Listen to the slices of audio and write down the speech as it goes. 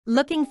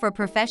Looking for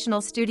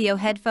professional studio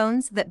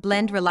headphones that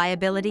blend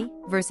reliability,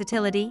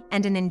 versatility,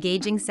 and an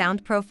engaging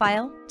sound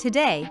profile?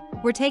 Today,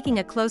 we're taking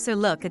a closer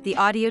look at the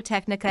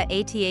Technica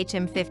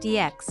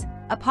ATH-M50x,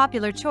 a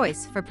popular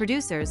choice for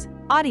producers,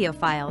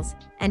 audiophiles,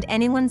 and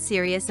anyone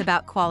serious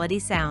about quality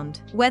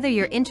sound. Whether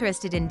you're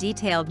interested in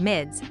detailed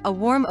mids, a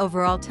warm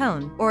overall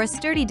tone, or a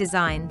sturdy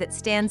design that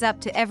stands up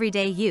to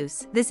everyday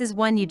use, this is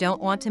one you don't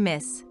want to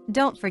miss.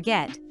 Don't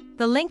forget,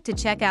 the link to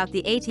check out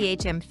the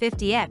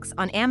ATH-M50x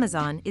on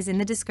Amazon is in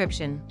the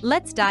description.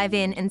 Let's dive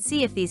in and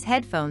see if these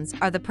headphones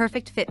are the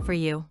perfect fit for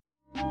you.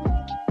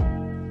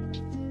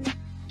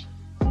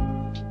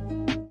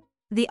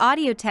 The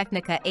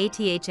Technica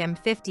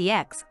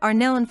ATH-M50x are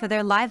known for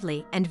their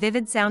lively and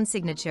vivid sound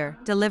signature,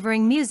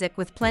 delivering music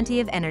with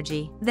plenty of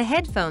energy. The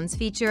headphones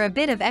feature a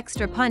bit of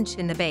extra punch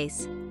in the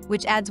bass,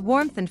 which adds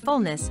warmth and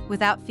fullness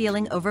without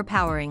feeling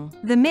overpowering.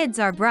 The mids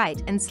are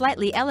bright and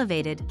slightly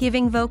elevated,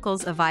 giving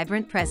vocals a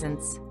vibrant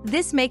presence.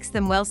 This makes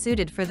them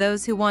well-suited for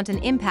those who want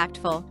an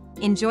impactful,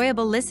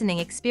 enjoyable listening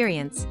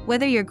experience,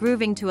 whether you're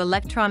grooving to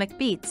electronic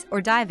beats or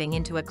diving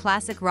into a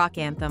classic rock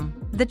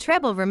anthem. The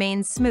treble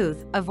remains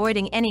smooth,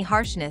 avoiding any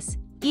harshness,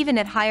 even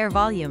at higher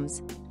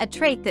volumes, a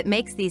trait that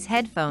makes these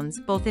headphones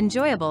both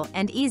enjoyable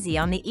and easy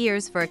on the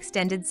ears for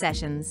extended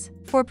sessions.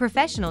 For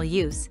professional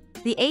use,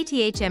 the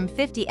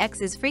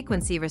ATH-M50x's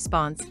frequency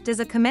response does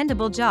a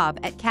commendable job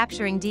at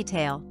capturing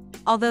detail,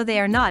 although they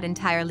are not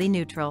entirely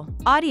neutral.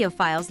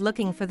 Audiophiles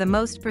looking for the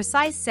most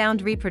precise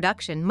sound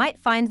reproduction might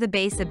find the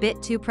bass a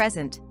bit too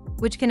present,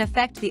 which can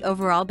affect the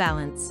overall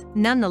balance.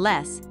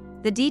 Nonetheless,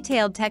 the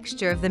detailed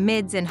texture of the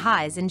mids and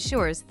highs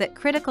ensures that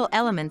critical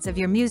elements of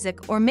your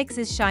music or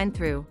mixes shine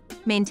through,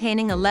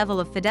 maintaining a level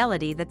of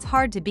fidelity that's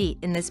hard to beat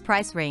in this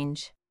price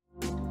range.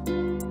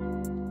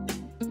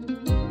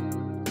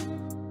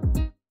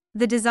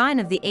 The design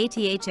of the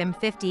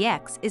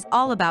ATH-M50x is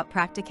all about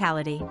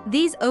practicality.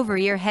 These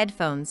over-ear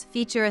headphones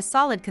feature a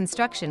solid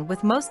construction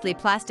with mostly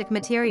plastic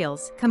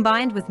materials,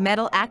 combined with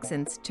metal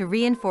accents to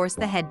reinforce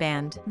the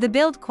headband. The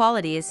build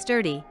quality is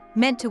sturdy,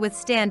 meant to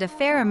withstand a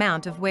fair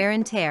amount of wear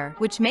and tear,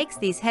 which makes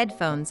these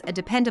headphones a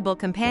dependable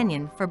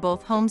companion for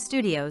both home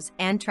studios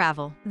and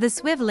travel. The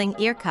swiveling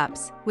ear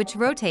cups, which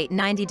rotate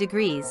 90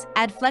 degrees,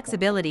 add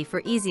flexibility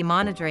for easy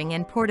monitoring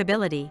and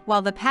portability,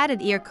 while the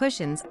padded ear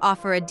cushions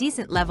offer a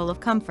decent level of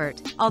comfort,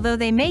 although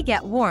they may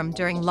get warm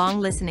during long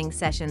listening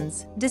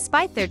sessions.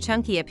 Despite their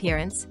chunky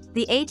appearance,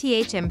 the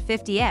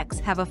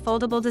ATH-M50x have a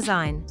foldable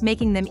design,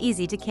 making them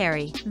easy to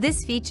carry.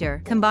 This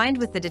feature, combined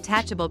with the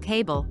detachable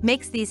cable,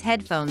 makes these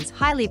headphones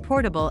highly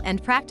portable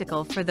and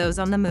practical for those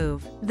on the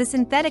move. The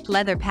synthetic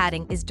leather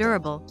padding is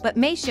durable, but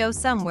may show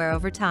some wear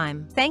over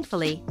time.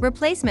 Thankfully,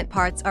 replacement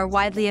parts are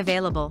widely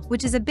available,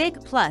 which is a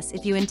big plus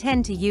if you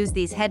intend to use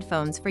these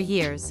headphones for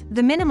years.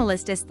 The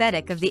minimalist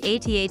aesthetic of the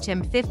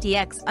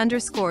ATH-M50x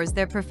underscores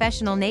their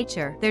professional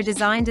nature. They're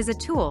designed as a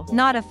tool,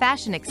 not a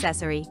fashion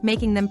accessory,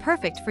 making them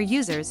perfect for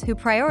users who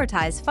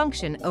prioritize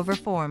function over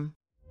form.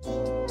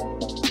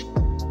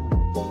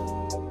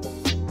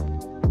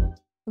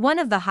 One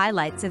of the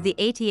highlights of the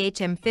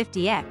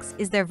ATH-M50x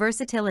is their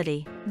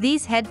versatility.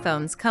 These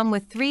headphones come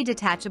with 3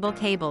 detachable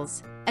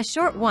cables, a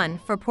short one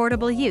for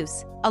portable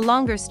use, a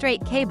longer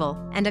straight cable,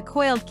 and a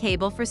coiled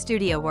cable for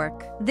studio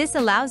work. This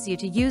allows you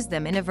to use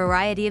them in a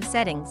variety of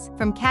settings,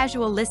 from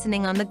casual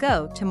listening on the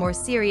go to more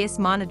serious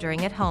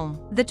monitoring at home.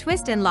 The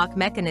twist and lock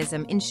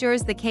mechanism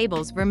ensures the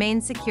cables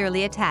remain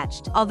securely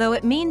attached, although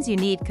it means you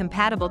need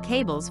compatible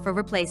cables for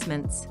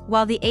replacements.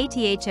 While the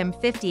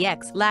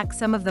ATH-M50x lacks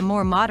some of the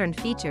more modern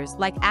features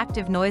like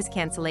active noise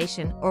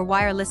cancellation or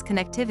wireless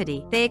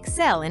connectivity, they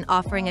excel in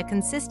offering a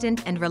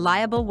consistent and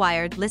reliable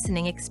wired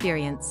listening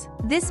experience.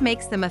 This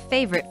makes them a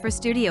favorite for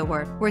studio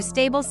work, where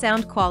stable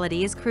sound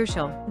quality is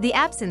crucial. The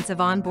absence of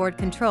onboard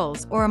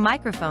controls or a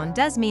microphone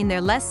does mean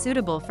they're less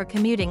suitable for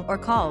commuting or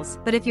calls,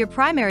 but if your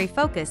primary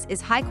focus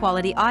is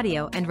high-quality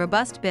audio and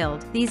robust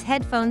build, these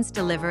headphones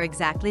deliver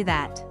exactly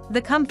that.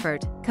 The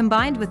comfort,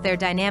 combined with their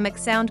dynamic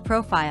sound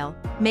profile,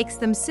 makes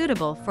them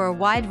suitable for a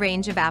wide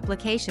range of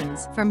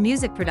applications, from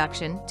music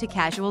production to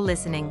casual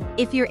listening.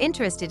 If you're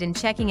interested in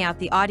checking out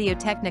the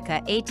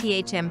Technica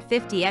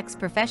ATH-M50x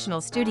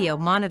professional studio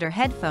monitor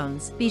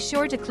headphones, be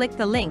sure to click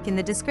the link in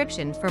the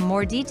description for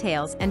more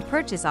details and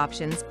purchase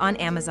options on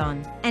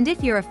Amazon. And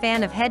if you're a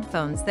fan of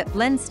headphones that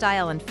blend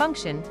style and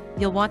function,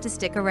 you'll want to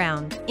stick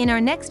around. In our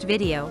next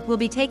video, we'll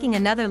be taking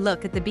another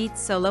look at the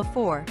Beats Solo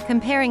 4,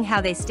 comparing how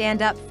they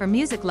stand up for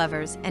music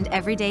lovers and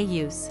everyday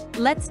use.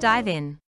 Let's dive in.